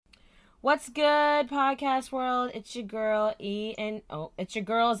What's good, podcast world? It's your girl it's your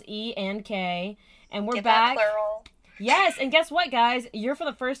girls E and K, and we're Get back. that plural. Yes, and guess what, guys? You're for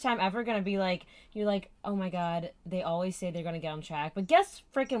the first time ever gonna be like, you're like, oh my god, they always say they're gonna get on track, but guess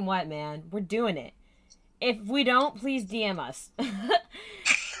freaking what, man? We're doing it. If we don't, please DM us.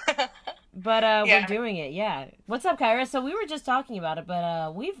 But Yeah. we're doing it, yeah. What's up, Kyra? So we were just talking about it,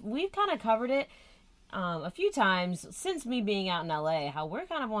 but we've kind of covered it a few times since me being out in LA, how we're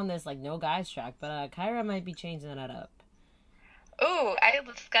kind of on this like no guys track, but Kyra might be changing that up. Ooh, I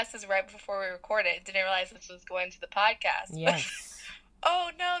discussed this right before we recorded. Didn't realize this was going to the podcast. Yes. Oh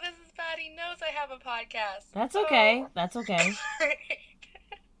no, this is bad. He knows I have a podcast. That's okay. Oh. That's okay.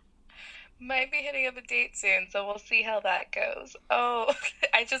 Might be hitting up a date soon, so we'll see how that goes. Oh,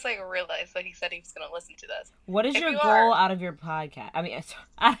 I just realized that he said he was going to listen to this. What is If your you goal are- out of your podcast? I mean,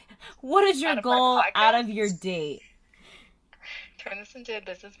 what is your Out of my goal out podcast? of your date? Turn this into a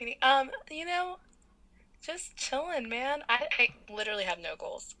business meeting. Just chilling, man. I literally have no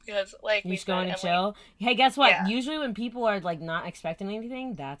goals because, like, You we just going to said, chill? Hey, guess what? Yeah. Usually when people are like not expecting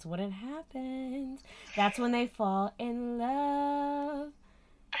anything, that's when it happens. That's when they fall in love.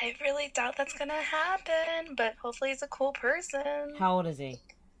 I really doubt that's gonna happen, but hopefully he's a cool person. How old is he?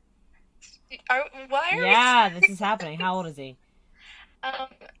 Why are Yeah, this is happening. How old is he?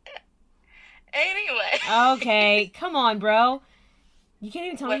 Anyway. Okay, come on, bro. You can't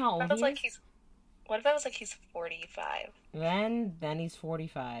even tell me how old he is? What if I was like he's 45? Then he's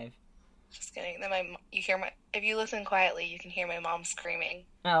 45. Just kidding. Then if you listen quietly, you can hear my mom screaming.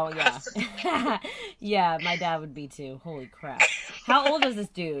 Oh, yeah. Yeah, my dad would be too. Holy crap. How old is this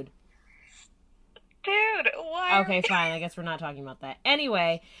dude? Dude, why? Okay, fine. I guess we're not talking about that.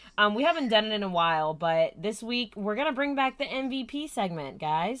 Anyway, we haven't done it in a while, but this week we're going to bring back the MVP segment,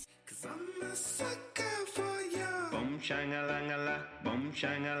 guys. 'Cause I'm a sucker for you. Boom shang-a-lang-a-la, boom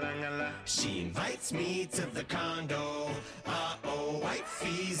shang-a-lang-a-la. She invites me to the condo. White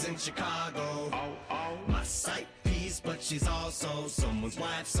fees in Chicago. My sight piece, but she's also someone's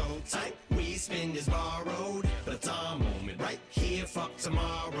wife, so tight. We spend is borrowed, but it's our moment right here. Fuck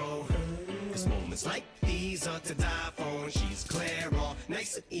tomorrow. 'Cause moments like these are to die for. And she's clear, all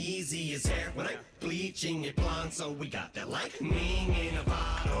nice and easy as hair. When I'm bleaching it blonde, so we got that lightning in a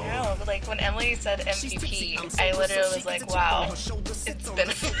bottle. No, but like when Emily said MVP, I literally was like, wow, it's been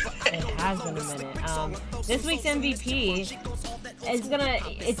It has been a minute. This week's MVP is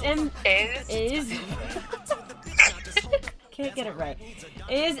can't get it right.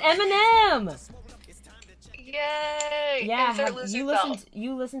 Is Eminem. Yay! Yeah, Insert Lose you Yourself.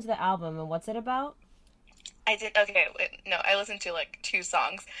 listened to the album, and what's it about? I did. Okay, no, I listened to like 2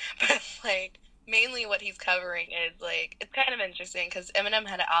 songs, but like mainly what he's covering is like it's kind of interesting because Eminem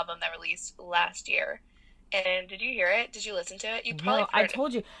had an album that released last year. And did you hear it? Did you listen to it? You probably No, I heard it.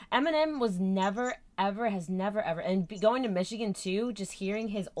 told you, Eminem was never ever, and going to Michigan too, just hearing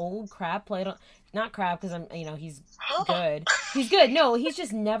his old crap played on, not crap because he's good. He's good. No, he's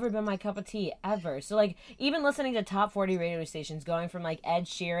just never been my cup of tea ever. So like even listening to top 40 radio stations, going from like Ed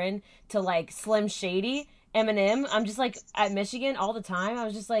Sheeran to like Slim Shady, Eminem, I'm just like at Michigan all the time. I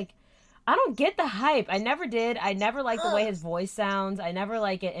was just like, I don't get the hype. I never did. I never liked the way his voice sounds. I never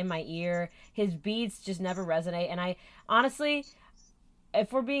like it in my ear. His beats just never resonate. And I honestly,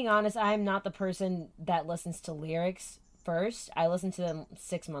 if we're being honest, I'm not the person that listens to lyrics first. I listen to them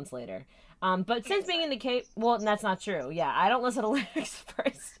 6 months later. But since being in the Cape, well, that's not true. Yeah, I don't listen to lyrics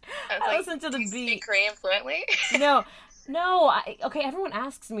first. I listen to the do you beat. speak Korean fluently? No. Okay, everyone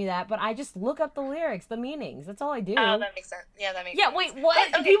asks me that, but I just look up the lyrics, the meanings. That's all I do. Oh, that makes sense. Yeah, that makes Yeah, sense. wait,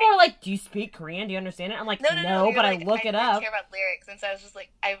 what? But, okay, People are like, do you speak Korean? Do you understand it? I'm like, no, you're but like, I look it I up. don't care about lyrics, and so I was just like,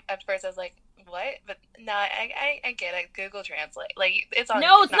 at first I was like, what? But no, I get it. Google Translate. Like, it's on.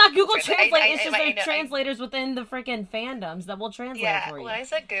 No, it's not Google Translate. I- It's just I there's know, translators within the freaking fandoms that will translate Yeah, it for you. when I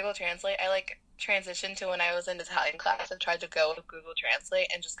said Google Translate, I transitioned to when I was in Italian class and tried to go with Google Translate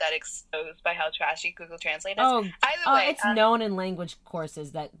and just got exposed by how trashy Google Translate is. Oh, Either way, it's known in language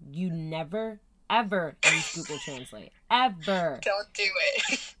courses that you never, ever use Google Translate. Ever. don't do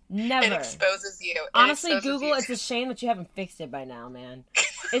it. Never. It exposes you. It Honestly, exposes Google, you. it's a shame that you haven't fixed it by now, man.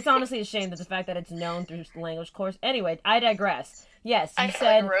 It's honestly a shame that the fact that it's known through language course. Anyway, I digress. Yes, you I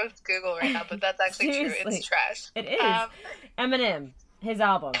said roast Google right now, but that's actually true. Seriously. It's trash. it is. Eminem, his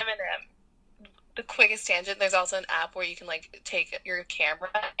album. Eminem. The quickest tangent, there's also an app where you can take your camera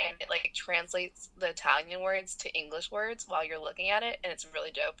and it translates the Italian words to English words while you're looking at it, and it's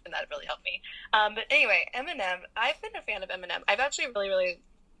really dope, and that really helped me. But anyway, Eminem, I've been a fan of Eminem. I've actually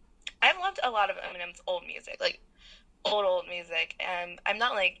I've loved a lot of Eminem's old music. old music. I'm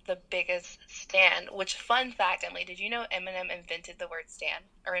not like the biggest stan. Which, fun fact, Emily, did you know Eminem invented the word stan,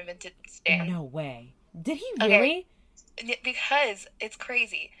 or invented stan? No way. Did he Okay. really? Because it's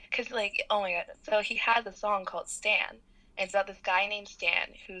crazy. Because, like, oh my god. So he has a song called Stan. And it's about this guy named Stan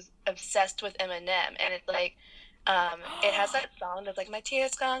who's obsessed with Eminem. And it's like, it has that song that's like, my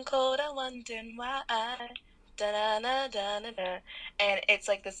tears gone cold, I'm wondering why. Da-da-da-da-da-da. And it's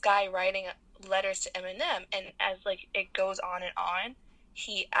like this guy writing letters to Eminem. And as, like, it goes on and on,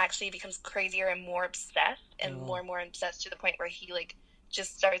 he actually becomes crazier and more obsessed. And more and more obsessed to the point where he, like,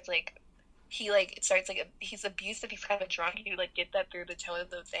 just starts, like, he's abusive, he's kind of a drunk, you like get that through the tone of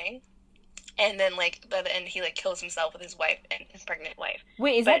the thing, and then like by the end he like kills himself with his wife and his pregnant wife.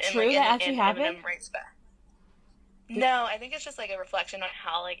 Wait, is that true? That actually happened? Eminem writes back. No, I think it's just like a reflection on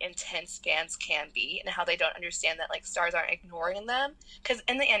how like intense fans can be and how they don't understand that like stars aren't ignoring them, because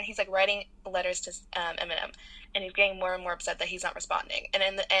in the end he's like writing letters to Eminem and he's getting more and more upset that he's not responding, and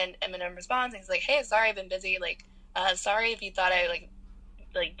in the end Eminem responds and he's like, hey, sorry, I've been busy, like sorry if you thought I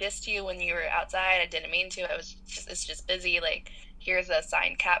like dissed you when you were outside. I didn't mean to. It's just busy. Like, here's a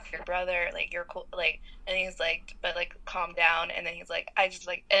signed cap for your brother. Like, you're cool. Like, and he's like, but like, calm down. And then he's like, I just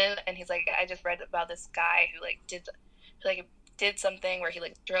like, and he's like, I just read about this guy who like did something where he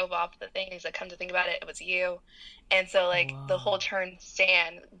like drove off the thing. He's like, come to think about it, it was you. And so like the whole turn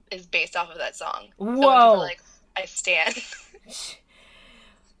Stan is based off of that song. Whoa. So when people are like, I stand.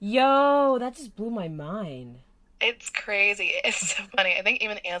 Yo, that just blew my mind. It's crazy. It's so funny. I think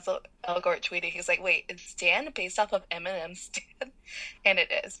even Ansel Elgort tweeted, he's like, wait, is Stan based off of Eminem's Stan? And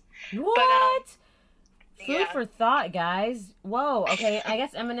it is. What? But, Food for thought, guys. Whoa, okay, I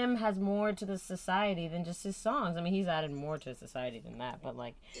guess Eminem has more to the society than just his songs. I mean, he's added more to society than that, but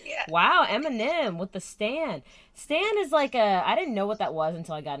like, wow, Eminem with the Stan. Stan is like I didn't know what that was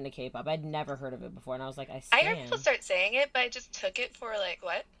until I got into K-pop. I'd never heard of it before, and I was like, I heard people start saying it, but I just took it for like,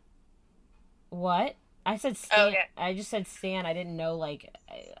 what? What? I said Stan. Oh, yeah. I just said Stan. I didn't know, like,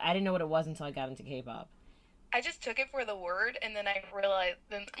 I didn't know what it was until I got into K-pop. I just took it for the word, and then I realized,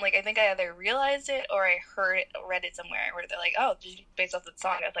 like, I think I either realized it or I read it somewhere where they're like, oh, it's based off that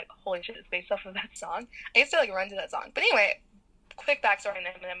song. I was like, holy shit, it's based off of that song. I used to, like, run to that song. But anyway, quick backstory on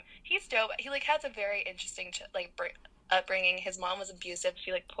Eminem. He's dope. He, like, has a very interesting, like, upbringing. His mom was abusive.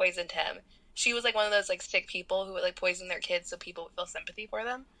 She, like, poisoned him. She was, like, one of those, like, sick people who would, like, poison their kids so people would feel sympathy for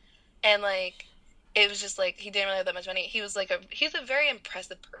them. And, like, it was just, like, he didn't really have that much money. He was, like, he's a very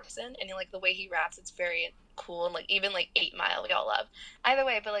impressive person, and, like, the way he raps, it's very cool, and, like, even, like, 8 Mile, we all love. Either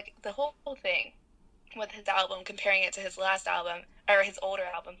way, but, like, the whole thing with his album, comparing it to his last album, or his older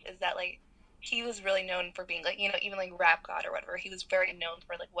albums, is that, like, he was really known for being, like, you know, even, like, Rap God or whatever, he was very known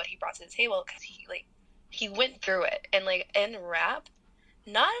for, like, what he brought to the table, because he went through it, and, like, in rap,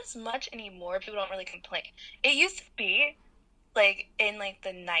 not as much anymore, people don't really complain. It used to be, like, in, like,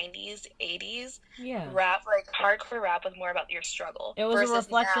 the 90s, 80s, rap, like, hardcore rap was more about your struggle. It was a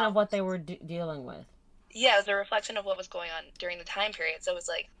reflection of what they were dealing with. Yeah, it was a reflection of what was going on during the time period. So it was,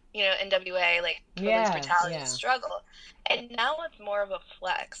 like, you know, NWA, like, police brutality and struggle. And now it's more of a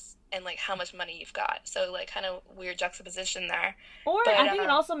flex and, like, how much money you've got. So, like, kind of weird juxtaposition there. Or I think it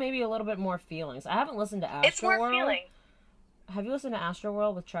also maybe a little bit more feelings. I haven't listened to Astroworld. It's more feeling. Have you listened to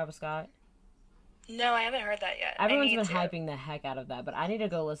Astroworld with Travis Scott? No, I haven't heard that yet. Everyone's been hyping the heck out of that, but I need to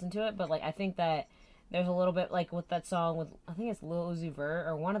go listen to it. But, like, I think that there's a little bit, like, with that song with, I think it's Lil Uzi Vert,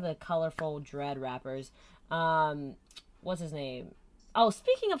 or one of the colorful dread rappers. What's his name? Oh,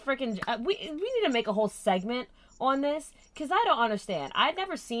 speaking of freaking, we need to make a whole segment on this, because I don't understand. I'd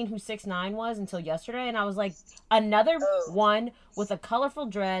never seen who 6ix9ine was until yesterday, and I was like, another one with a colorful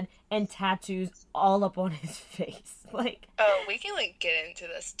dread and tattoos all up on his face. Like, oh, we can, like, get into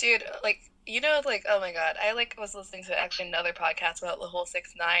this. Dude, like, you know, like, oh my god, I, like, was listening to actually another podcast about the whole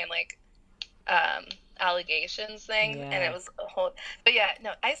 6ix9ine, like, allegations thing, and it was a whole, but yeah,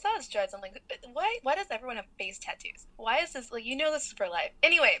 no, I saw his dreads, I'm like, why does everyone have face tattoos? Why is this, like, you know, this is for life.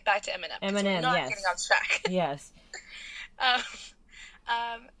 Anyway, back to Eminem. Eminem, not yes. getting off track. Yes.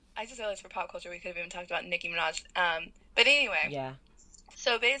 I just realized for pop culture we could have even talked about Nicki Minaj. But anyway. Yeah.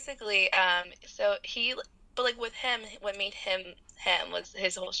 So basically, but, like, with him, what made him was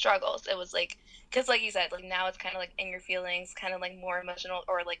his whole struggles. It was, like, because, like you said, like, now it's kind of, like, in your feelings, kind of, like, more emotional,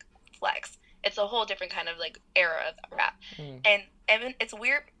 or, like, flex. It's a whole different kind of, like, era of rap. And it's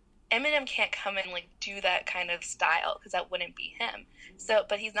weird. Eminem can't come and, like, do that kind of style, because that wouldn't be him. So,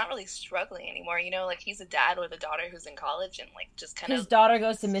 but he's not really struggling anymore, you know? Like, he's a dad with a daughter who's in college, and, like, just kind of... His daughter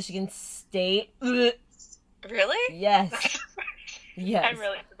goes to Michigan State. Really? Yes. Yes. I'm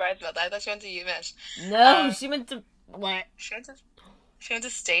really surprised about that. I thought she went to UMich. No, she went to... What? She went to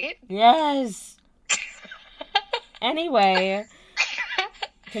State? Yes. Anyway,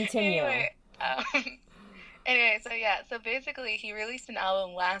 continue. Anyway, so basically he released an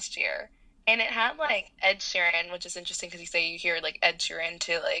album last year, and it had like Ed Sheeran, which is interesting because you hear like Ed Sheeran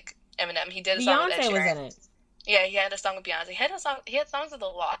to like Eminem. He did a song with Ed Beyonce Sheeran. was in it. Yeah, he had a song with Beyonce. He had songs with a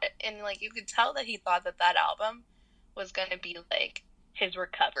lot, and like you could tell that he thought that album was gonna be like his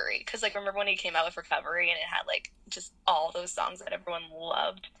Recovery, because like remember when he came out with Recovery and it had like just all those songs that everyone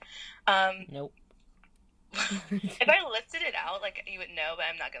loved. Nope. If I listed it out, like you would know, but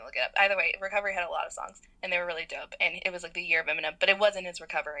I'm not gonna look it up. Either way, Recovery had a lot of songs, and they were really dope. And it was like the year of Eminem, but it wasn't his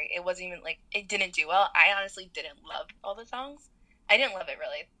Recovery. It wasn't even like it didn't do well. I honestly didn't love all the songs. I didn't love it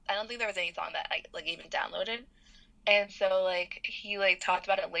really. I don't think there was any song that I like even downloaded. And so like he like talked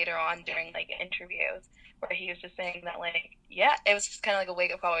about it later on during like interviews where he was just saying that like yeah, it was just kind of like a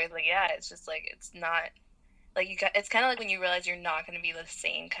wake up call. Where he was like yeah, it's just like it's not. Like it's kind of like when you realize you're not going to be the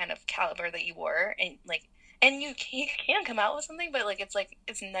same kind of caliber that you were, and like. And you can come out with something, but like it's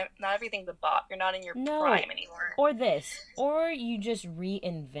not everything's a bop. You're not in your prime anymore. Or this, or you just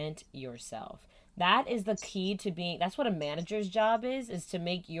reinvent yourself. That is the key to being. That's what a manager's job is to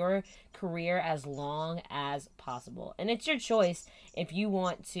make your career as long as possible. And it's your choice if you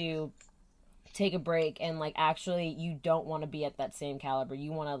want to take a break and like actually you don't want to be at that same caliber.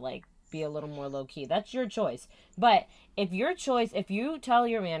 You want to like be a little more low key. That's your choice. But if you tell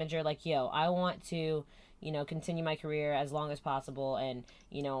your manager like, yo, I want to, continue my career as long as possible, and,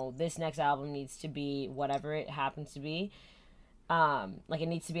 this next album needs to be whatever it happens to be, like it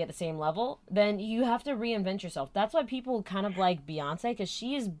needs to be at the same level, then you have to reinvent yourself. That's why people kind of like Beyonce, because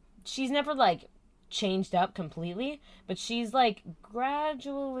she's never, like, changed up completely, but she's, like,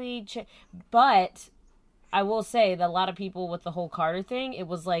 gradually but I will say that a lot of people with the whole Carter thing, it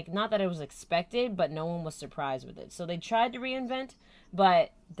was, like, not that it was expected, but no one was surprised with it. So they tried to reinvent,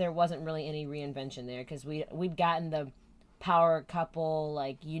 but there wasn't really any reinvention there, because we'd gotten the power couple,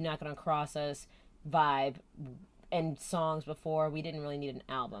 like, "You Not Gonna Cross Us" vibe and songs before. We didn't really need an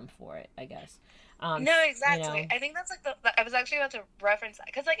album for it, I guess. No, exactly. I think that's like I was actually about to reference that,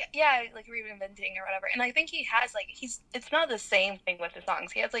 because like yeah, like reinventing or whatever. And I think he has like it's not the same thing with the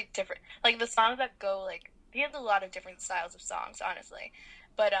songs. He has like different, like the songs that go like he has a lot of different styles of songs, honestly.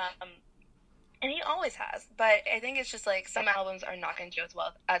 But and he always has. But I think it's just like some albums are not going to do as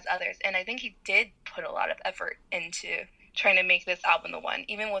well as others. And I think he did put a lot of effort into trying to make this album the one,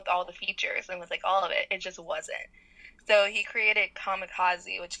 even with all the features and with like all of it. It just wasn't. So he created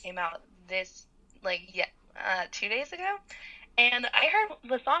Kamikaze, which came out this 2 days ago. And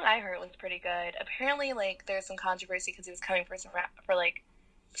the song I heard was pretty good. Apparently, like, there's some controversy because he was coming for some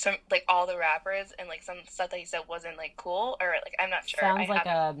all the rappers, and like some stuff that he said wasn't like cool, or like I'm not sure. Sounds like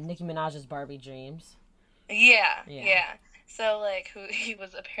Nicki Minaj's Barbie Dreams. Yeah. So like who he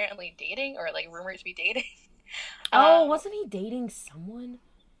was apparently dating, or like rumored to be dating. Wasn't he dating someone?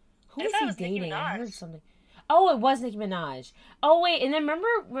 Who was he dating? I heard something. Oh, it was Nicki Minaj. Oh, wait, and then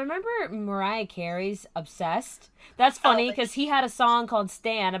remember Mariah Carey's Obsessed? That's funny, because he had a song called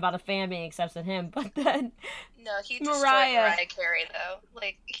Stan about a fan being accepted him, but then... No, he destroyed Mariah Carey, though.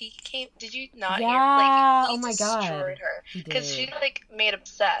 Like, he came... Did you not hear? Like, he destroyed her. Because she, like, made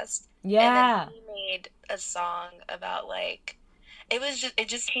Obsessed. Yeah. And then he made a song about, like... It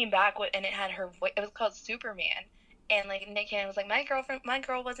just came back with... And it had her voice... It was called Superman. And, like, Nick Cannon was like, my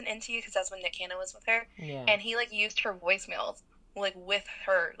girl wasn't into you, because that's when Nick Cannon was with her. Yeah. And he, like, used her voicemails, like, with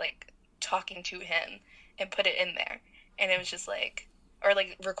her, like, talking to him, and put it in there. And it was just, like, or,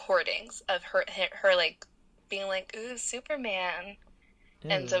 like, recordings of her like, being like, ooh, Superman.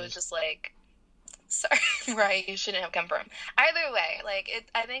 Dude. And so it was just, like, sorry, right, you shouldn't have come for him. Either way, like,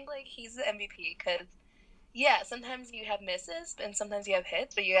 I think, like, he's the MVP, because, yeah, sometimes you have misses, and sometimes you have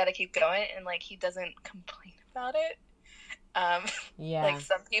hits, but you gotta keep going, and, like, he doesn't complain about it. Like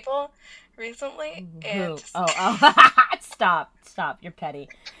some people recently. And Stop, you're petty.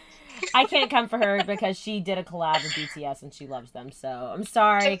 I can't come for her because she did a collab with BTS and she loves them, so I'm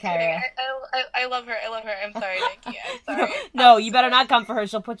sorry, Kyra. I love her, I'm sorry, Nikki, I'm sorry. No, you better not come for her.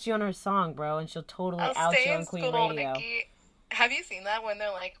 She'll put you on her song, bro, and she'll totally out you on Queen Radio. Nikki. Have you seen that when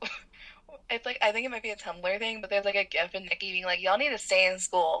they're like, it's like, I think it might be a Tumblr thing, but there's like a gif of Nikki being like, y'all need to stay in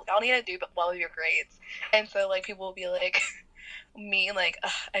school. Y'all need to do well with your grades. And so like people will be like, me, like,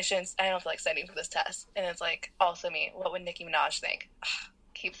 I don't feel like studying for this test. And it's like, also me, what would Nicki Minaj think?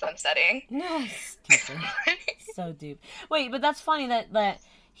 Keeps on studying. No, stupid. So dupe. Wait, but that's funny that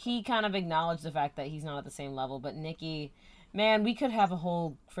he kind of acknowledged the fact that he's not at the same level. But Nicki, man, we could have a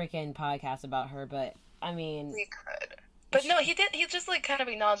whole freaking podcast about her, but I mean... We could. But no, he did. He just like kind of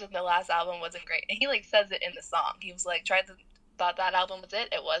acknowledged that the last album wasn't great, and he like says it in the song. He was like, tried thought that album was it.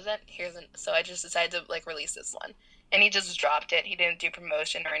 It wasn't. So I just decided to like release this one, and he just dropped it. He didn't do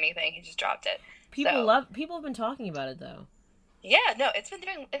promotion or anything. He just dropped it. People have been talking about it though. Yeah, no, it's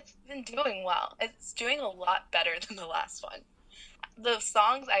been doing well. It's doing a lot better than the last one. The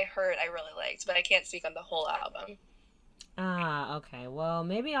songs I heard I really liked, but I can't speak on the whole album. Ah, okay. Well,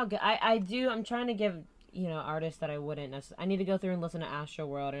 maybe I'm trying to give, artists that I wouldn't necessarily. I need to go through and listen to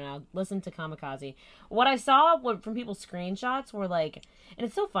Astroworld, and I'll listen to Kamikaze. What I saw from people's screenshots were like, and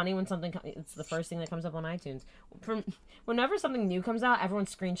it's so funny when it's the first thing that comes up on iTunes. Whenever something new comes out, everyone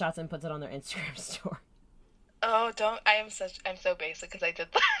screenshots and puts it on their Instagram story. Oh, I'm so basic because I did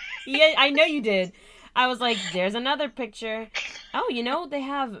that. Yeah, I know you did. I was like, there's another picture. Oh, they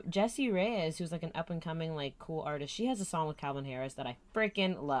have Jessie Reyes, who's like an up and coming like cool artist. She has a song with Calvin Harris that I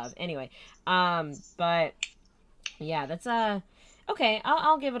freaking love. Anyway, but yeah, that's okay.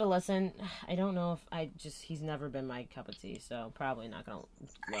 I'll give it a listen. I don't know if he's never been my cup of tea, so probably not gonna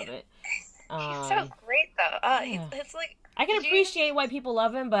love it. He's so great though. Yeah. It's like I can appreciate why people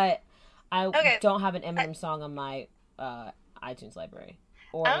love him, but I don't have an Eminem song on my iTunes library.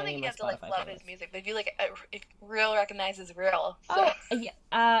 Or I don't think you have to like love his music, but if you like, real recognizes real. So. Oh,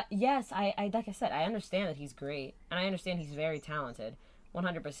 yeah. Yes. I like I said, I understand that he's great, and I understand he's very talented,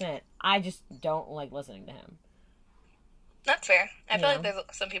 100%. I just don't like listening to him. That's fair. I feel like there's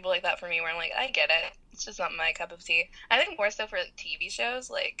some people like that for me, where I'm like, I get it. It's just not my cup of tea. I think more so for like TV shows,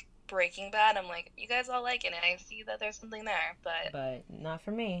 like Breaking Bad. I'm like, you guys all like it, and I see that there's something there, but not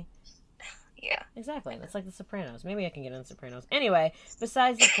for me. Yeah. Exactly. It's like The Sopranos. Maybe I can get into Sopranos. Anyway,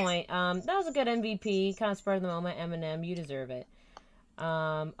 besides the point, that was a good MVP. Kind of spur of the moment. Eminem, you deserve it.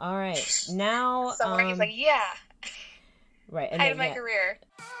 All right. Now... Somewhere he's like, yeah. Right. And height of my career.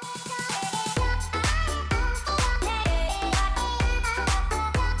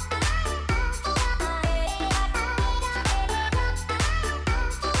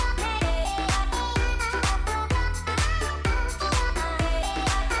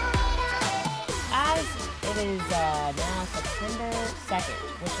 It is now September 2nd,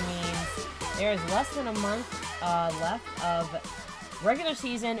 which means there is less than a month left of regular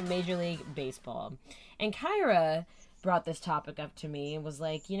season Major League Baseball. And Kyra brought this topic up to me and was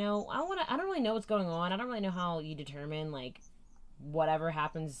like, I don't really know what's going on. I don't really know how you determine, like, whatever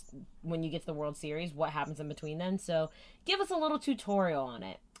happens when you get to the World Series, what happens in between then. So give us a little tutorial on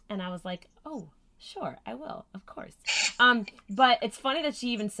it. And I was like, oh, sure, I will, of course. But it's funny that she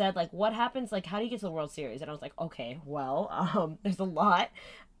even said, like, what happens, like, how do you get to the World Series? And I was like, okay, well, there's a lot.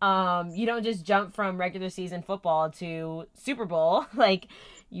 You don't just jump from regular season football to Super Bowl. Like,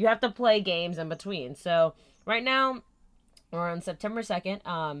 you have to play games in between. So right now, we're on September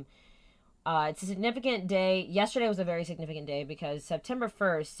 2nd. It's a significant day. Yesterday was a very significant day because September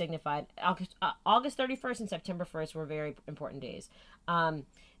 1st signified August 31st and September 1st were very important days.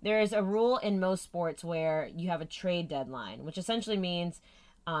 There is a rule in most sports where you have a trade deadline, which essentially means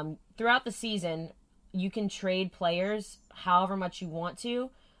throughout the season, you can trade players however much you want to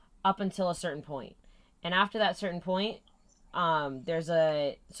up until a certain point. And after that certain point, July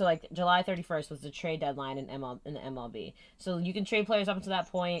 31st was the trade deadline in the MLB. So you can trade players up until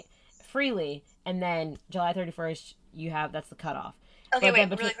that point freely, and then July 31st, that's the cutoff. Okay, wait,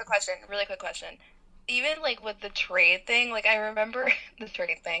 really quick question. Even, like, with the trade thing, like, I remember the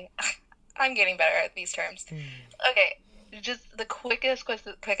trade thing. I'm getting better at these terms. Okay, just the quickest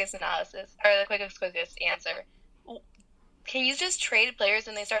analysis, or the quickest answer. Can you just trade players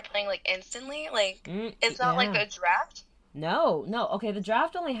and they start playing, like, instantly? Like, it's not like a draft? No. Okay, the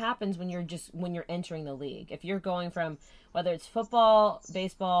draft only happens when you're entering the league. If you're going from, whether it's football,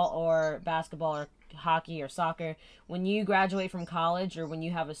 baseball, or basketball, or hockey, or soccer, when you graduate from college, or when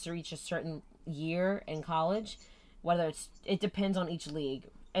you have reach a certain year in college, it depends on each league.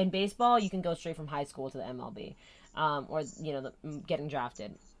 In baseball, you can go straight from high school to the MLB, or getting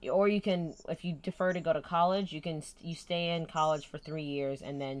drafted. Or you can, if you defer to go to college, you stay in college for 3 years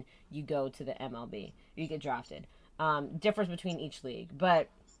and then you go to the MLB. You get drafted. Differs between each league, but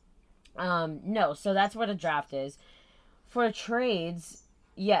no. So that's what a draft is. For trades,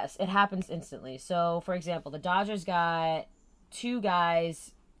 yes, it happens instantly. So, for example, the Dodgers got 2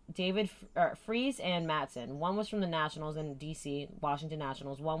 guys. David Freese and Matson. One was from the Nationals in D.C., Washington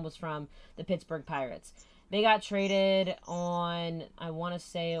Nationals. One was from the Pittsburgh Pirates. They got traded on, I want to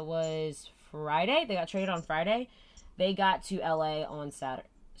say it was Friday. They got traded on Friday. They got to L.A. on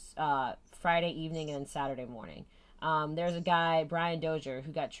Friday evening and Saturday morning. There's a guy, Brian Dozier,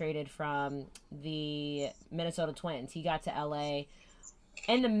 who got traded from the Minnesota Twins. He got to L.A.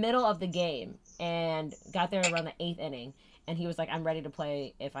 in the middle of the game and got there around the 8th inning. And he was like, I'm ready to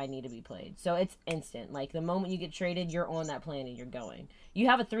play if I need to be played. So it's instant. Like, the moment you get traded, you're on that plane and you're going. You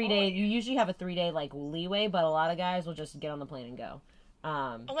have a 3-day, you usually have a 3-day, like, leeway, but a lot of guys will just get on the plane and go.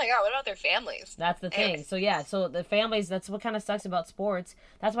 Oh my god, what about their families? That's the thing. So, yeah, so the families, that's what kind of sucks about sports.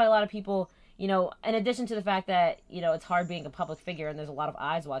 That's why a lot of people, you know, in addition to the fact that, you know, it's hard being a public figure and there's a lot of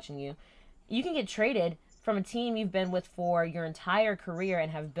eyes watching you, you can get traded from a team you've been with for your entire career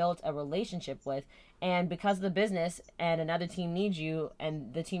and have built a relationship with, and because of the business and another team needs you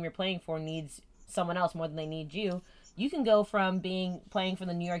and the team you're playing for needs someone else more than they need you, you can go from playing for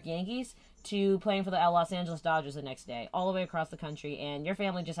the New York Yankees to playing for the Los Angeles Dodgers the next day, all the way across the country, and your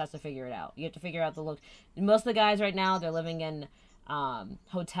family just has to figure it out. You have to figure out the look. Most of the guys right now, they're living in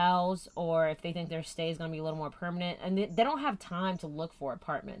hotels, or if they think their stay is going to be a little more permanent, and they don't have time to look for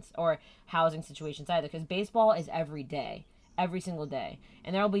apartments or housing situations either, because baseball is every day, every single day,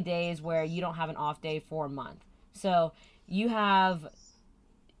 and there will be days where you don't have an off day for a month, so you have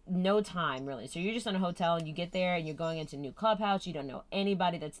no time really. So you're just in a hotel and you get there and you're going into a new clubhouse, you don't know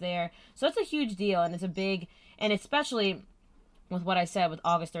anybody that's there, so it's a huge deal, and it's a big, and especially with what I said with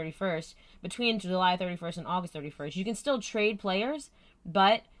August 31st, between July 31st and August 31st, you can still trade players,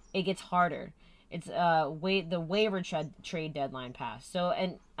 but it gets harder. It's the waiver trade deadline passed. So,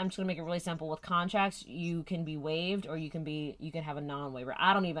 and I'm just gonna make it really simple. With contracts, you can be waived, or you can have a non-waiver.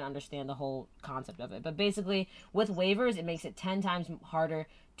 I don't even understand the whole concept of it, but basically, with waivers, it makes it 10 times harder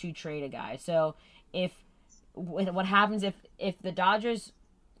to trade a guy. So, what happens if the Dodgers,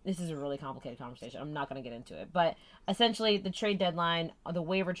 this is a really complicated conversation, I'm not going to get into it, but essentially the trade deadline, the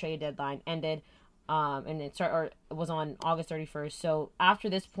waiver trade deadline ended, and it was on August 31st. So after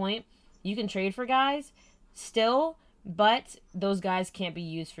this point, you can trade for guys still, but those guys can't be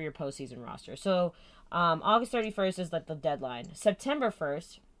used for your postseason roster. So August 31st is like the deadline. September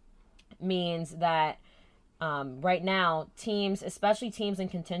 1st means that right now, teams, especially teams in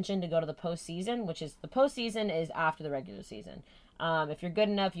contention to go to the postseason, which is the postseason is after the regular season. If you're good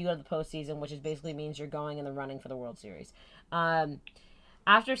enough, you go to the postseason, which is basically means you're going in the running for the World Series.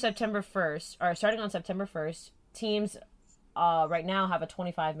 After September 1st, or starting on September 1st, teams right now have a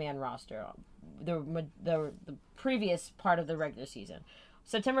 25-man roster. The previous part of the regular season.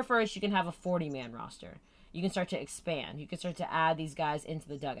 September 1st, you can have a 40-man roster. You can start to expand. You can start to add these guys into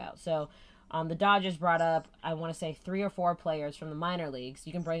the dugout. So the Dodgers brought up, I want to say, 3 or 4 players from the minor leagues.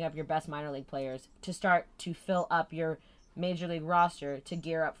 You can bring up your best minor league players to start to fill up your major league roster to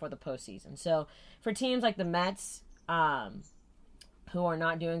gear up for the postseason. So for teams like the Mets, who are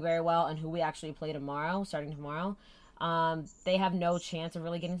not doing very well and who we actually play tomorrow, starting tomorrow, they have no chance of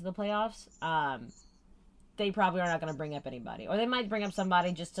really getting to the playoffs. They probably are not going to bring up anybody, or they might bring up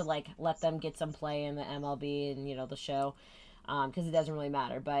somebody just to like let them get some play in the MLB and, you know, the show, because it doesn't really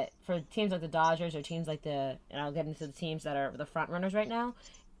matter. But for teams like the Dodgers or teams like and I'll get into the teams that are the front runners right now,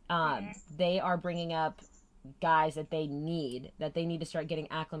 they are bringing up guys that they need to start getting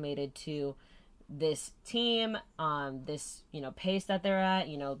acclimated to this team, this, you know, pace that they're at,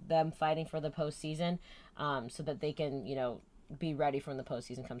 you know, them fighting for the postseason, so that they can, you know, be ready for when the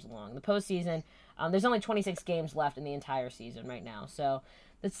postseason comes along. The postseason, there's only 26 games left in the entire season right now, so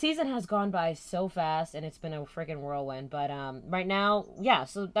the season has gone by so fast, and it's been a freaking whirlwind. But right now, yeah,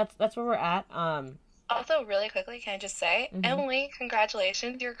 so that's where we're at. Also, really quickly, can I just say, Emily,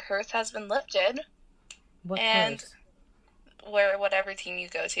 congratulations, your curse has been lifted. What and curse? Where whatever team you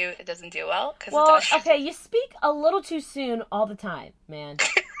go to, it doesn't do well. Well, okay, you speak a little too soon all the time, man.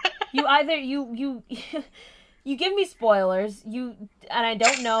 You either you give me spoilers, and I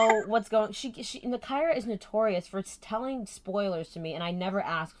don't know what's going. Kyra is notorious for telling spoilers to me, and I never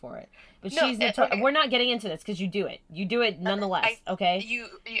ask for it. But she's notorious. Okay. We're not getting into this because you do it. You do it nonetheless. Okay.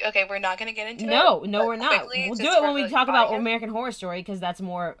 Okay? We're not going to get into it. No, we're not. We'll do it when we talk about American Horror Story, because that's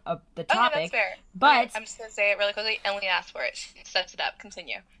more of the topic. Okay, that's fair. But I'm just going to say it really quickly. Emily asked for it. She sets it up.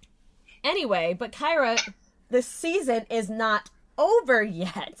 Continue. Anyway, but Kyra, the season is not over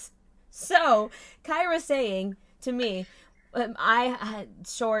yet. So, Kyra's saying to me, I had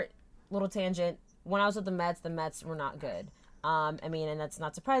short little tangent. When I was with the Mets were not good. I mean, and that's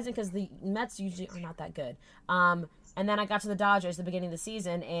not surprising because the Mets usually are not that good. And then I got to the Dodgers at the beginning of the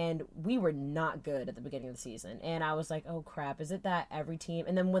season, and we were not good at the beginning of the season. And I was like, oh, crap, is it that every team?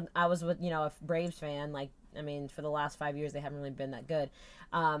 And then when I was with, you know, a Braves fan, like, I mean, for the last 5 years, they haven't really been that good.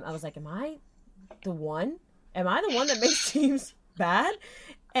 I was like, am I the one? Am I the one that makes teams bad?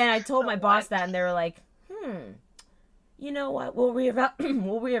 And I told my boss that, and they were like, you know what? We'll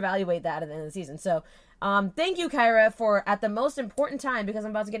reevaluate that at the end of the season. So, thank you, Kyra, for at the most important time, because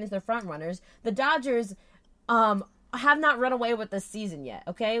I'm about to get into the front runners. The Dodgers, have not run away with this season yet,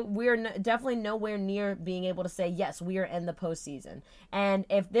 okay? We're definitely nowhere near being able to say, yes, we are in the postseason. And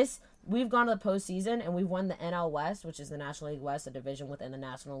if we've gone to the postseason and we've won the NL West, which is the National League West, a division within the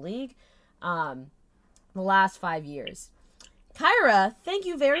National League, the last 5 years. Kyra, thank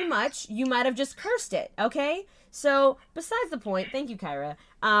you very much. You might have just cursed it, okay? So, besides the point, thank you, Kyra.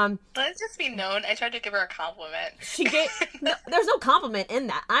 Let's just be known. I tried to give her a compliment. There's no compliment in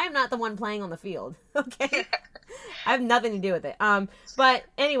that. I am not the one playing on the field, okay? I have nothing to do with it. But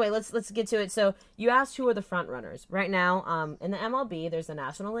anyway, let's get to it. So, you asked who are the front runners. Right now, in the MLB, there's the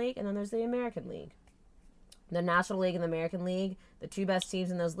National League and then there's the American League. The National League and the American League, the two best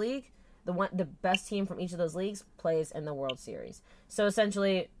teams in those leagues, the best team from each of those leagues plays in the World Series. So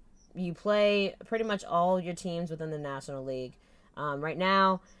essentially, you play pretty much all your teams within the National League. Right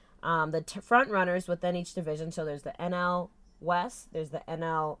now, the front runners within each division, so there's the NL West, there's the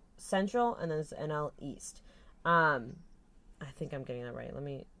NL Central, and then there's the NL East. I think I'm getting that right.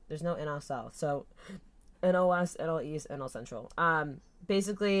 There's no NL South. So NL West, NL East, NL Central.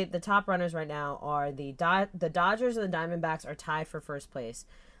 Basically, the top runners right now are the Dodgers and the Diamondbacks are tied for first place.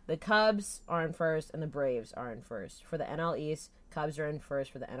 The Cubs are in first, and the Braves are in first. For the NL East, Cubs are in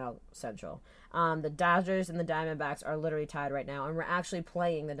first for the NL Central. The Dodgers and the Diamondbacks are literally tied right now, and we're actually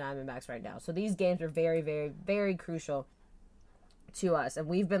playing the Diamondbacks right now. So these games are very, very, very crucial to us, and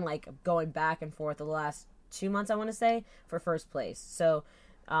we've been going back and forth the last 2 months, I want to say, for first place. So,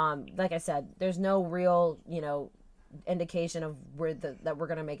 like I said, there's no real, indication of that we're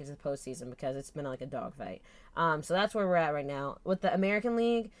gonna make it to the postseason because it's been like a dogfight. So that's where we're at right now with the American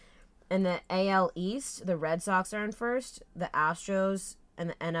League and the AL East. The Red Sox are in first. The Astros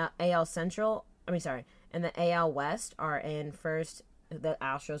and the AL Central. And the AL West are in first. The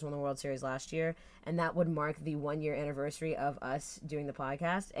Astros won the World Series last year, and that would mark the 1 year anniversary of us doing the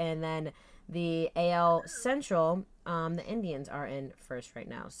podcast. And then the AL Central, the Indians are in first right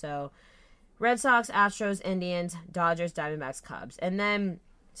now. So Red Sox, Astros, Indians, Dodgers, Diamondbacks, Cubs. And then,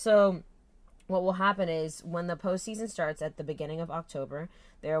 so what will happen is when the postseason starts at the beginning of October,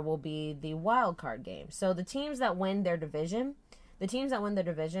 there will be the wild card game. So the teams that win their division,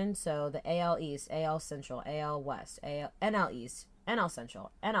 so the AL East, AL Central, AL West, NL East, NL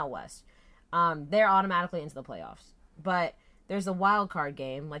Central, NL West, they're automatically into the playoffs. But there's a wild card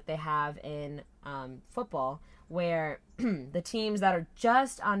game like they have in football where the teams that are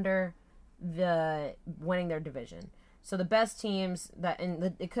just under the winning their division. So the best teams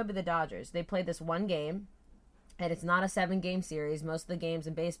it could be the Dodgers. They played this one game, and it's not a 7-game series. Most of the games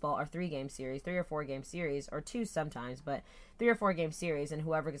in baseball are 3-game series, 3 or 4 game series, or 2 sometimes, but 3 or 4 game series, and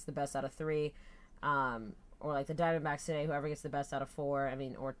whoever gets the best out of 3, or like the Diamondbacks today, whoever gets the best out of 4,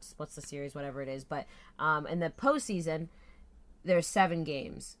 or splits the series, whatever it is. But in the postseason, there's 7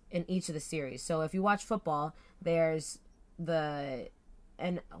 games in each of the series. So if you watch football, there's there's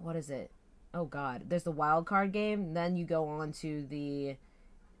the wild card game, then you go on to the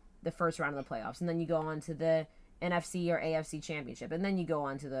first round of the playoffs, and then you go on to the NFC or AFC championship, and then you go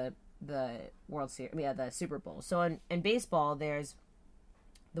on to the World Series, the Super Bowl. So in baseball, there's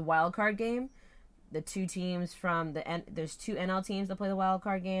the wild card game, the 2 teams there's 2 NL teams that play the wild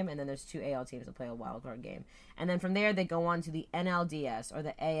card game, and then there's 2 AL teams that play a wild card game. And then from there, they go on to the NLDS or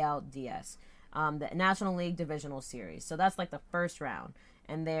the ALDS, the National League Divisional Series. So that's like the first round.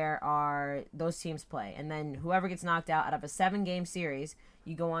 And those teams play. And then whoever gets knocked out of a 7-game series,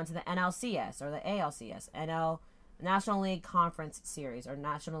 you go on to the NLCS or the ALCS, National League Conference Series, or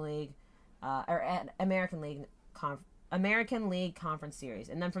National League, or American League Conference Series.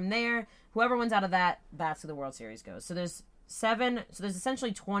 And then from there, whoever wins out of that, that's who the World Series goes. So there's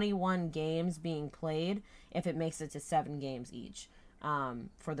essentially 21 games being played if it makes it to 7 games each.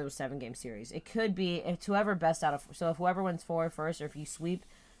 For those 7-game series. It could be if whoever best out of, so if whoever wins 4 first, or if you sweep,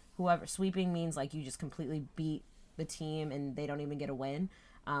 sweeping means like you just completely beat the team and they don't even get a win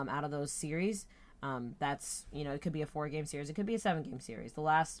out of those series. That's, it could be a 4-game series, it could be a 7-game series. The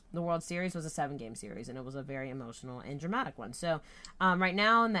World Series was a 7-game series, and it was a very emotional and dramatic one. So right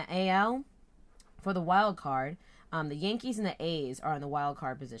now in the AL, for the wild card, the Yankees and the A's are in the wild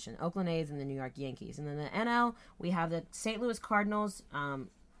card position. Oakland A's and the New York Yankees. And then the NL, we have the St. Louis Cardinals,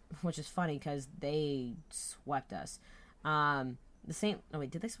 which is funny because they swept us. Did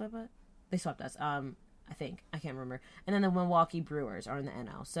they sweep us? They swept us. I think. I can't remember. And then the Milwaukee Brewers are in the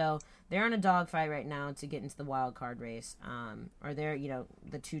NL. So they're in a dogfight right now to get into the wild card race. Or they're,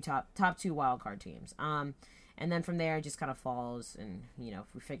 the top 2 wild card teams. And then from there, it just kind of falls, and,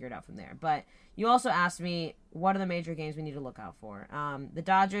 we figure it out from there. But you also asked me, what are the major games we need to look out for? The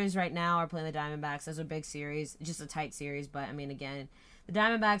Dodgers right now are playing the Diamondbacks. Those are big series, just a tight series. But, again, the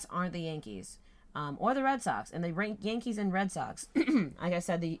Diamondbacks aren't the Yankees. or the Red Sox. And they rank Yankees and Red Sox. Like I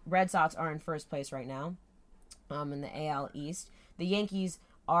said, the Red Sox are in first place right now in the AL East. The Yankees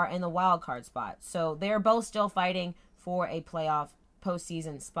are in the wild card spot. So they're both still fighting for a playoff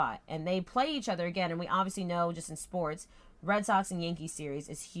postseason spot. And they play each other again. And we obviously know, just in sports, Red Sox and Yankees series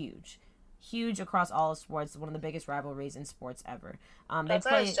is huge. Huge across all of sports. One of the biggest rivalries in sports ever. That's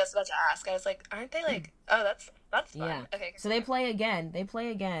what I was just about to ask. I was like, aren't they like, oh, that's fun. Yeah. Okay. So they play again.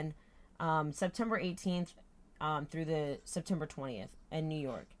 September 18th through the September 20th in New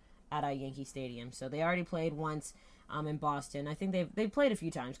York at Yankee Stadium. So they already played once in Boston. I think they've played a few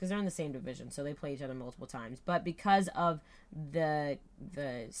times because they're in the same division, so they play each other multiple times. But because of the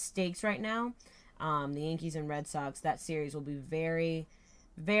stakes right now, the Yankees and Red Sox, that series will be very,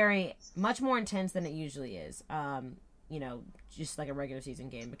 very much more intense than it usually is. Just like a regular season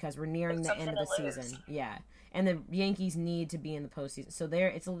game, because we're nearing the end of the season. Yeah. And the Yankees need to be in the postseason. So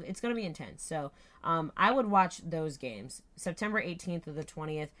it's going to be intense. So I would watch those games. September 18th to the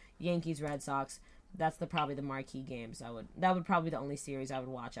 20th, Yankees, Red Sox. That's probably the marquee games. That would probably be the only series I would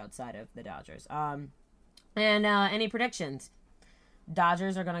watch outside of the Dodgers. And any predictions?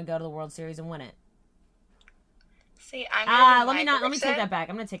 Dodgers are going to go to the World Series and win it. See, I'm let me take that back.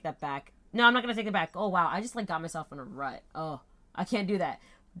 I'm going to take that back. No, I'm not going to take it back. Oh, wow. I just got myself in a rut. Oh, I can't do that.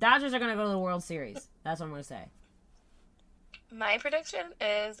 Dodgers are going to go to the World Series. That's what I'm going to say. My prediction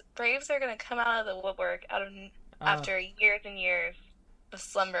is Braves are going to come out of the woodwork after years and years of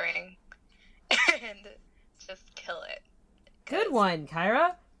slumbering and just kill it. Good one,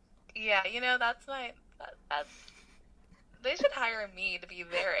 Kyra. Yeah, that's they should hire me to be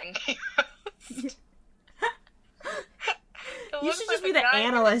their anchor host. You should just be the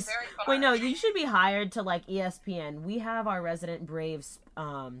analyst. Wait, no, you should be hired to ESPN. We have our resident Braves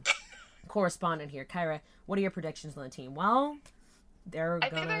correspondent here. Kyra, what are your predictions on the team? Well, I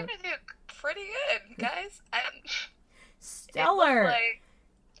think they're gonna do pretty good, guys. Stellar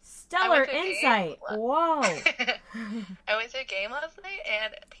insight. Whoa. I went to a game last night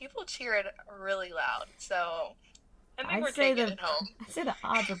and people cheered really loud. So I think we're taking it home. I'd say the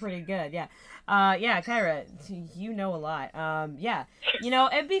odds are pretty good. Yeah. Kyra, you know a lot. Yeah.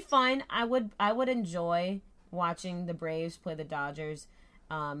 It'd be fun. I would enjoy watching the Braves play the Dodgers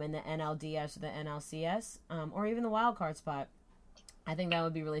in the NLDS or the NLCS, or even the wild card spot. I think that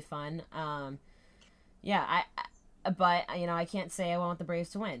would be really fun. But I can't say I want the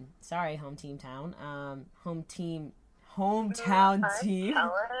Braves to win. Sorry, hometown team.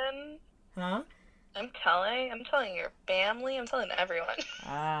 Huh? I'm telling your family. I'm telling everyone.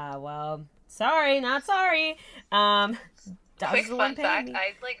 Well, sorry, not sorry. Quick fun fact: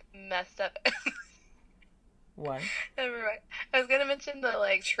 I messed up. What? Never mind. I was gonna mention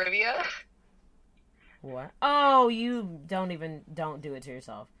the trivia. What? Oh, you don't do it to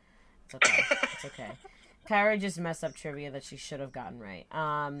yourself. It's okay. It's okay. Kyra just messed up trivia that she should have gotten right.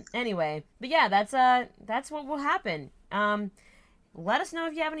 Anyway, but yeah, that's what will happen. Let us know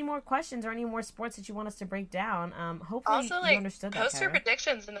if you have any more questions or any more sports that you want us to break down. Hopefully also, you understood that, post your Kyra.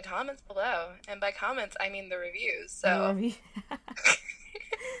 predictions in the comments below. And by comments, I mean the reviews. So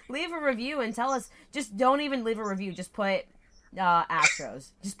leave a review and tell us. Just don't even leave a review. Just put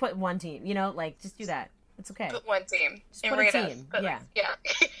Astros. Just put one team. Just do that. It's okay. Put one team. Just put a team. Yeah.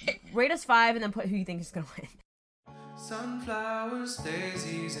 Rate us 5 and then put who you think is going to win. Sunflowers,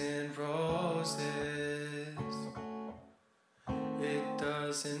 daisies, and roses. It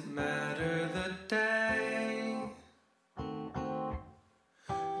doesn't matter the day.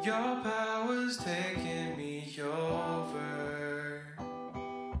 Your power's taking me over.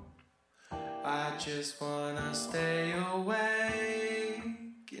 I just wanna stay awake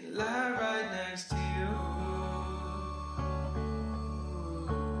and lie right next to you.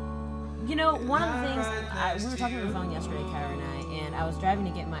 One of the things, we were talking on the phone yesterday, Kyra and I, and I was driving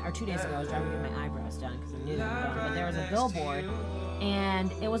to get 2 days ago, I was driving to get my eyebrows done because I knew they were done, but there was a billboard,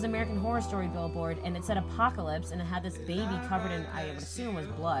 and it was American Horror Story billboard, and it said apocalypse, and it had this baby covered in, I would assume was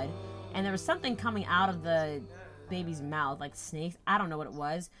blood, and there was something coming out of the baby's mouth, like snakes. I don't know what it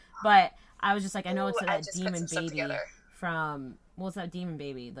was, but I was just like, I know it's that demon baby from, it's that demon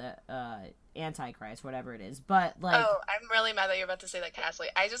baby, the Antichrist, whatever it is, but Oh, I'm really mad that you're about to say that, Cassie.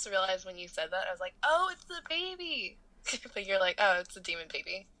 I just realized when you said that, I was like, oh, it's the baby. But you're like, oh, it's a demon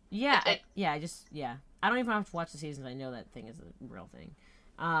baby. Yeah, I don't even have to watch the seasons. I know that thing is a real thing.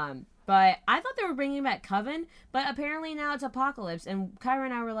 But I thought they were bringing back Coven, but apparently now it's Apocalypse. And Kyra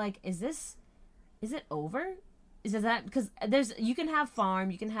and I were like, is it over? Is that because you can have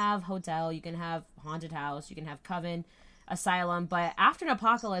farm, you can have hotel, you can have haunted house, you can have Coven, asylum, but after an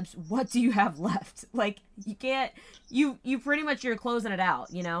apocalypse, what do you have left? You can't. You pretty much you're closing it out.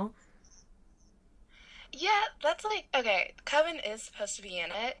 Yeah, that's like, okay, Coven is supposed to be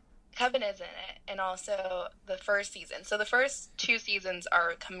in it. Coven is in it, and also the first season. So the first 2 seasons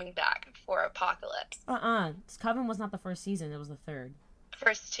are coming back for Apocalypse. Coven was not the first season, it was the third.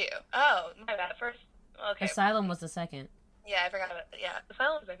 First two. Oh, my bad. First, okay. Asylum was the second. Yeah, I forgot about, yeah,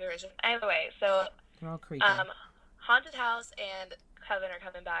 Asylum was my favorite version. Either way, so, They're all creepy. Haunted House and Coven are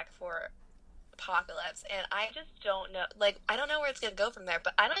coming back for Apocalypse, and I just don't know, like, I don't know where it's going to go from there,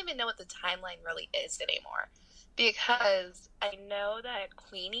 but I don't even know what the timeline really is anymore, because I know that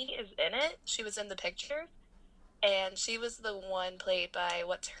Queenie is in it. She was in the picture, and she was the one played by,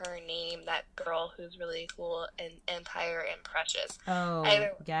 what's her name, that girl who's really cool in Empire and Precious. Oh,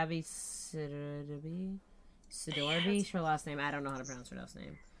 Gabby Sidorby? Sidorby? Her last name, I don't know how to pronounce her last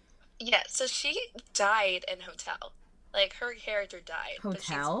name. Yeah, so she died in Hotel. Like, her character died.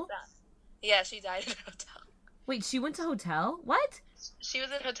 Hotel? Yeah, she died in Hotel. Wait, she went to Hotel? What? She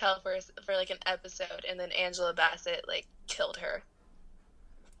was in Hotel for like an episode, and then Angela Bassett like killed her.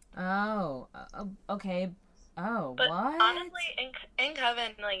 Oh, okay. Oh, but what? Honestly, in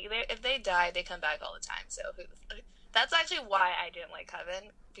Coven, like if they die, they come back all the time. So that's actually why I didn't like Coven,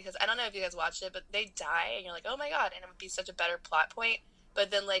 because I don't know if you guys watched it, but they die, and you're like, oh my god, and it would be such a better plot point.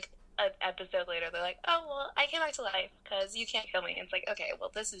 But then like an episode later, they're like, oh well, I came back to life because you can't kill me. And it's like, okay,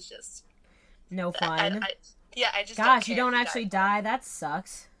 well this is just no fun. I just gosh, you don't actually die. That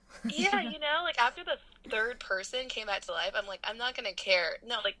sucks. Yeah, like after the third person came back to life, I'm like, I'm not gonna care.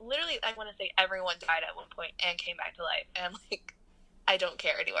 No, like literally, I want to say everyone died at one point and came back to life, and I'm like, I don't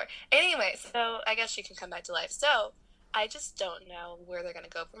care anymore. Anyway, so I guess she can come back to life. So I just don't know where they're gonna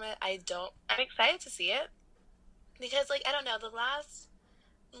go from it. I'm excited to see it because, like, I don't know, the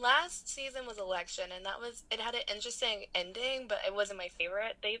last season was Election, and it had an interesting ending, but it wasn't my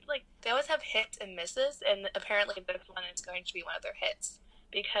favorite. They always have hits and misses, and apparently this one is going to be one of their hits.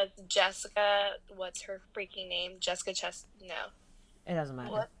 Because Jessica, what's her freaking name? No. It doesn't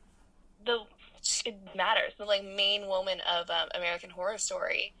matter. It matters. The main woman of American Horror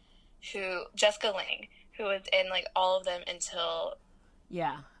Story, Jessica Lange, who was in all of them until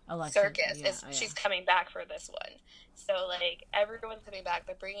Election. Circus. She's coming back for this one. So everyone's coming back.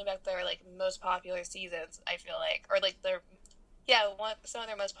 They're bringing back their most popular seasons. I feel like, or some of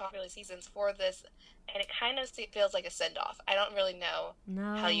their most popular seasons for this. And it kind of feels like a send-off. I don't really know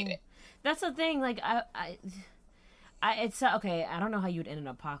how you... That's the thing, it's okay, I don't know how you'd end an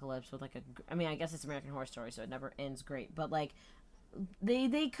apocalypse with I guess it's American Horror Story, so it never ends great, but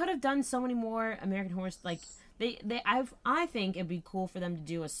they could have done so many more American Horror, I think it'd be cool for them to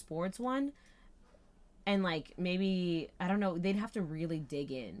do a sports one, and maybe, I don't know, they'd have to really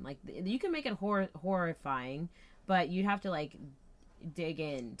dig in, you can make it horrifying, but you'd have to dig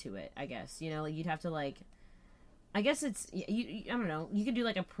into it, I guess, you'd have to I guess it's I don't know, you could do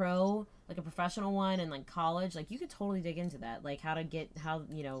a professional one in college, you could totally dig into that, how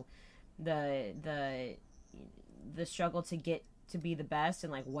the struggle to get to be the best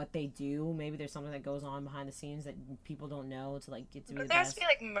and what they do. Maybe there's something that goes on behind the scenes that people don't know to get to be the best. There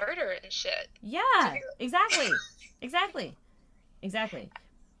has to be murder and shit. Yeah, exactly.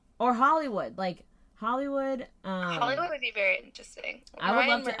 Or Hollywood, Hollywood would be very interesting. I would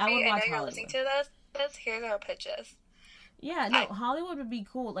watch Hollywood. You're listening to this. Here's our pitches. Yeah, no, Hollywood would be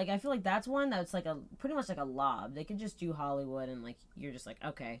cool. I feel that's one that's pretty much a lob. They could just do Hollywood and you're just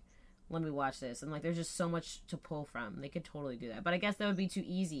okay, let me watch this. And there's just so much to pull from. They could totally do that. But I guess that would be too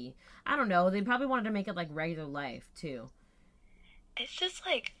easy. I don't know. They probably wanted to make it regular life too. It's just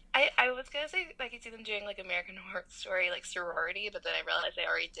I was gonna say I see them doing American Horror Story Sorority, but then I realized they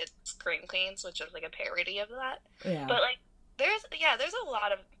already did Scream Queens, which was a parody of that. Yeah. But there's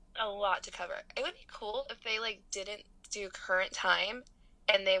a lot to cover. It would be cool if they didn't do current time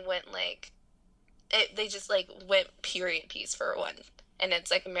and they went they just went period piece for one, and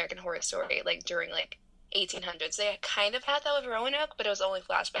it's American Horror Story during 1800s. They kind of had that with Roanoke, but it was only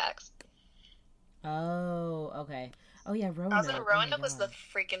flashbacks. Oh, okay. Oh yeah, Roanoke. Also, Roanoke was the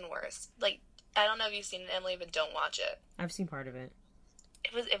freaking worst. I don't know if you've seen it, Emily, but don't watch it. I've seen part of it.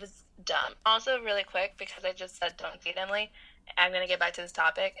 It was dumb. Also, really quick, because I just said don't see it, Emily, I'm going to get back to this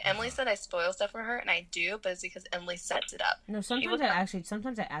topic. Emily said I spoil stuff for her, and I do, but it's because Emily sets it up. No, sometimes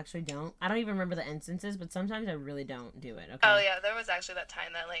I actually don't. I don't even remember the instances, but sometimes I really don't do it. Okay. Oh, yeah, there was actually that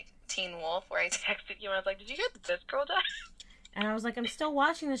time that, Teen Wolf, where I texted you, and I was like, did you hear that this girl died? And I was like, I'm still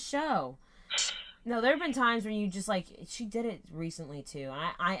watching the show. No, there have been times when you just, she did it recently, too,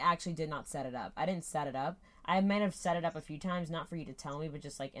 and I actually did not set it up. I didn't set it up. I might have set it up a few times, not for you to tell me, but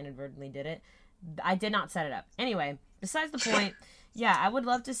just, inadvertently did it. I did not set it up. Anyway, besides the point, yeah, I would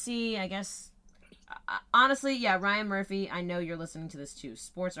love to see, I guess, honestly, yeah, Ryan Murphy, I know you're listening to this too.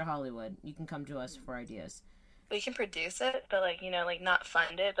 Sports or Hollywood, you can come to us for ideas. We can produce it, but like, like not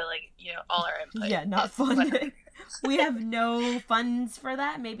fund it, but like, all our input. Yeah, not funded. We have no funds for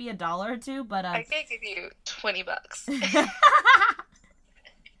that. Maybe $1 or $2, but I could give you $20.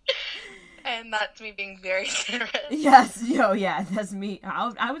 And that's me being very generous. Yes, yeah, that's me.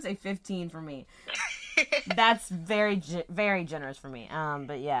 I would say 15 for me. That's very, very generous for me.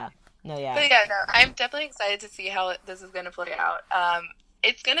 But yeah, no. I'm definitely excited to see how this is going to play out.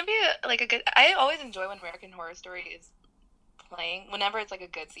 It's going to be a good. I always enjoy when American Horror Story is playing. Whenever it's like a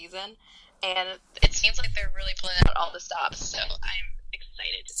good season, and it seems like they're really pulling out all the stops. So I'm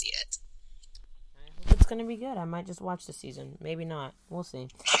excited to see it. I hope it's going to be good. I might just watch the season. Maybe not. We'll see.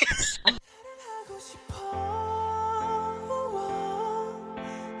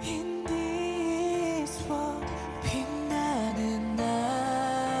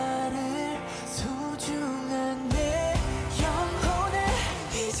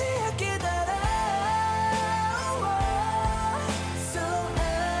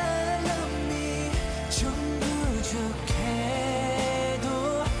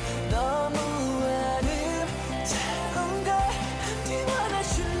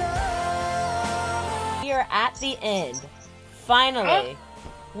 At the end, finally,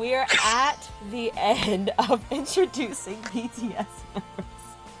 we are at the end of introducing BTS members.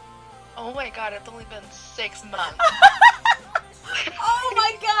 Oh my god, it's only been 6 months. Oh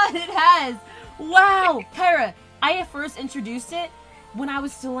my god, it has. Wow, Kyra, I first introduced it when I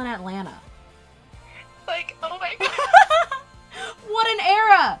was still in Atlanta. Like, oh my god. What an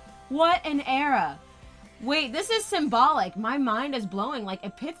era. What an era. Wait, this is symbolic. My mind is blowing like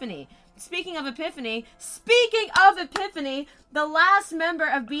Epiphany. Speaking of Epiphany, the last member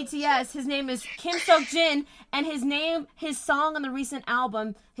of BTS, his name is Kim Seokjin, and his song on the recent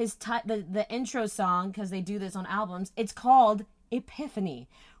album, the intro song, because they do this on albums, it's called Epiphany.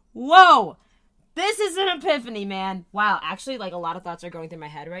 Whoa! This is an epiphany, man. Wow, actually, like, a lot of thoughts are going through my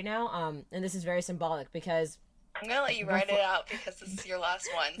head right now, and this is very symbolic, because... I'm gonna let you write it out, because this is your last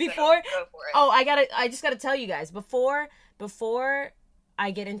one, so go for it. Oh, I just gotta tell you guys, before I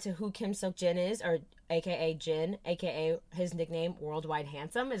get into who Kim Seokjin is, or aka Jin, aka his nickname Worldwide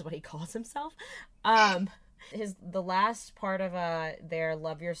Handsome is what he calls himself. The last part of their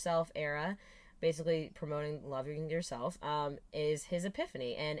Love Yourself era, basically promoting loving yourself, is his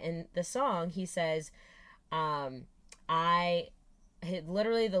epiphany. And in the song he says, literally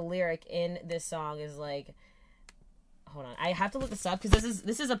the lyric in this song is like, hold on, I have to look this up because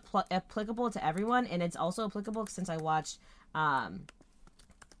this is applicable to everyone, and it's also applicable since I watched To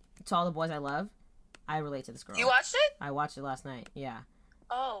All the Boys I Love. I relate to this girl. You watched it? I watched it last night. Yeah.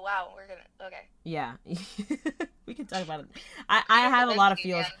 Oh wow, okay. Yeah, we can talk about it. I have a lot of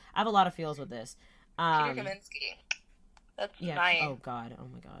feels. Man. I have a lot of feels with this. Peter Kaminsky. That's nice. Oh god. Oh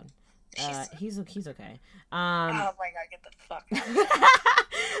my god. He's okay. Oh my god, get the fuck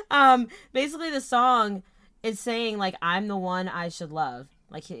out. Basically the song is saying like I'm the one I should love.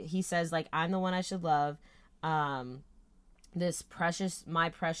 Like he says like I'm the one I should love. This precious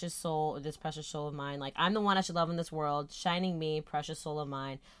soul of mine, like I'm the one I should love in this world, shining me, precious soul of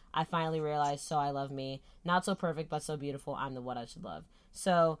mine. I finally realized, so I love me, not so perfect but so beautiful, I'm the one I should love.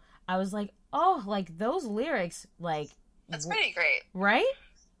 So I was like, oh, like those lyrics, like that's pretty great, right?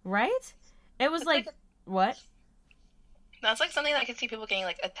 It was like what? That's like something that I could see people getting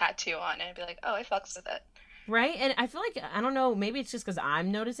like a tattoo on, and I'd be like, oh, I fucks with it. Right? And I feel like, I don't know, maybe it's just because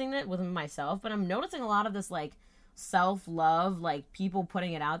I'm noticing it within myself, but I'm noticing a lot of this like self-love, like people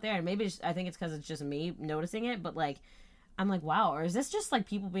putting it out there, and maybe I think it's because it's just me noticing it, but like I'm like, wow, or is this just like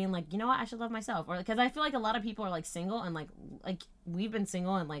people being like, you know what, I should love myself? Or because I feel like a lot of people are like single and like we've been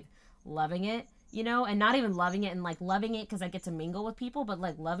single and like loving it, you know, and not even loving it and like loving it because I get to mingle with people, but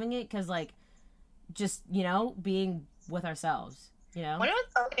like loving it because like just, you know, being with ourselves, you know.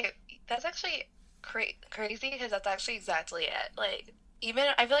 Okay, that's actually crazy because that's actually exactly it. Like, even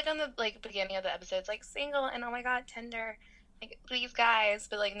I feel like on the like beginning of the episode, it's like single and oh my god, Tinder, like these guys,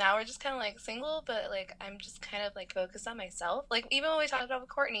 but like now we're just kind of like single, but like I'm just kind of like focused on myself. Like even when we talked about with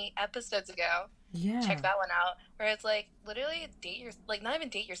Courtney episodes ago, check that one out, where it's like literally not even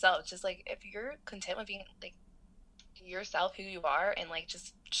date yourself. It's just like if you're content with being like yourself, who you are, and like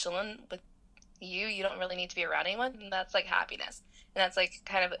just chilling with you don't really need to be around anyone, and that's like happiness, and that's like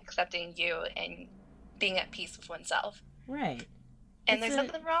kind of accepting you and being at peace with oneself. Right. And there's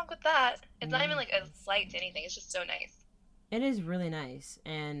nothing wrong with that. It's not even like a slight to anything. It's just so nice. It is really nice.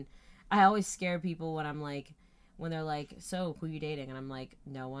 And I always scare people when they're like, so who you dating? And I'm like,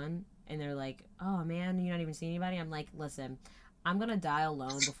 no one. And they're like, oh man, you not even see anybody? I'm like, listen, I'm gonna die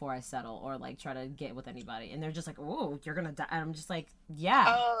alone before I settle or like try to get with anybody. And they're just like, "Whoa, you're gonna die." And I'm just like, "Yeah."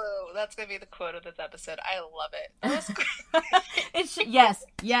 Oh, that's gonna be the quote of this episode. I love it. That was great.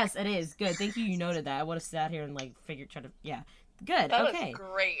 Yes, it is good. Thank you. You noted that. I would have sat here and like yeah, good. That okay, was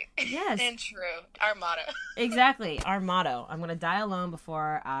great. Yes, and true. Our motto. Exactly, our motto. I'm gonna die alone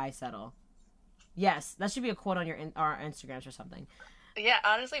before I settle. Yes, that should be a quote on our Instagrams or something. Yeah,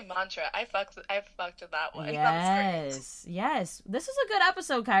 honestly, mantra. I fucked with that one. Yes, yes. This is a good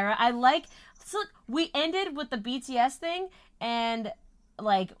episode, Kyra. I like. So we ended with the BTS thing, and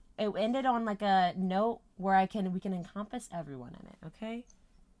like it ended on like a note where we can encompass everyone in it. Okay.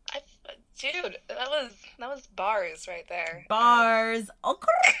 Dude, that was bars right there. Bars.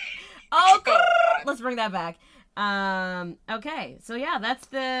 Okay. Let's bring that back. Okay. So yeah, that's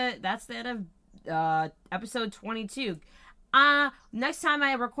the end of episode 22. Next time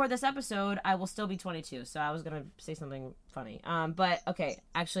I record this episode, I will still be 22. So I was gonna say something funny. But okay,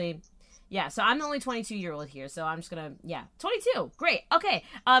 actually, yeah. So I'm the only 22-year-old here. So I'm just gonna, 22. Great. Okay.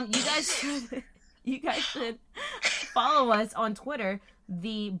 You guys should follow us on Twitter,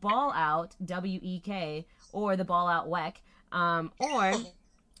 the Ball Out WEK or the Ball Out WEK, or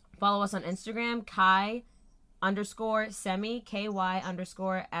follow us on Instagram, Kai_Semi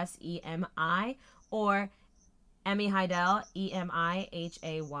KY_SEMI, or Emmy Heidel,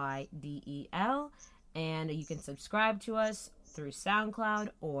 EMIHAYDEL, and you can subscribe to us through SoundCloud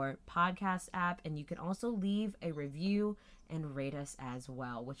or podcast app, and you can also leave a review and rate us as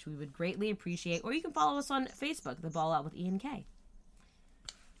well, which we would greatly appreciate. Or you can follow us on Facebook, The Ball Out with E and K.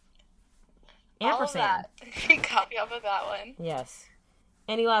 Ampersand. All of that. Copy off of that one. Yes.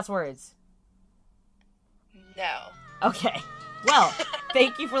 Any last words? No. Okay. Well,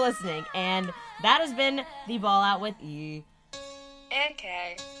 thank you for listening, and that has been The Ball Out with E and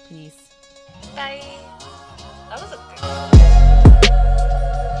K. Peace. Bye. That was a good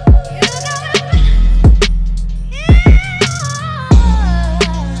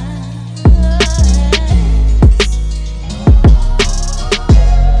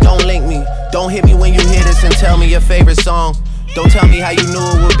Don't link me, don't hit me when you hear this and tell me your favorite song. Don't tell me how you knew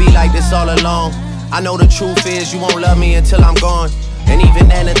it would be like this all along. I know the truth is you won't love me until I'm gone. And even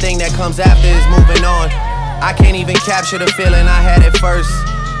then the thing that comes after is moving on. I can't even capture the feeling I had at first.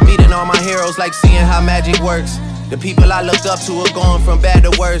 Meeting all my heroes like seeing how magic works. The people I looked up to are going from bad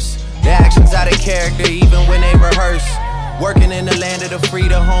to worse. Their actions out of character even when they rehearse. Working in the land of the free,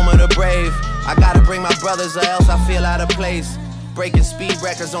 the home of the brave. I gotta bring my brothers or else I feel out of place. Breaking speed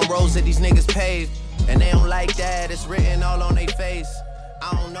records on roads that these niggas paved. And they don't like that, it's written all on their face.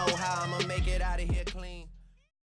 I don't know how I'ma make it out of here clean.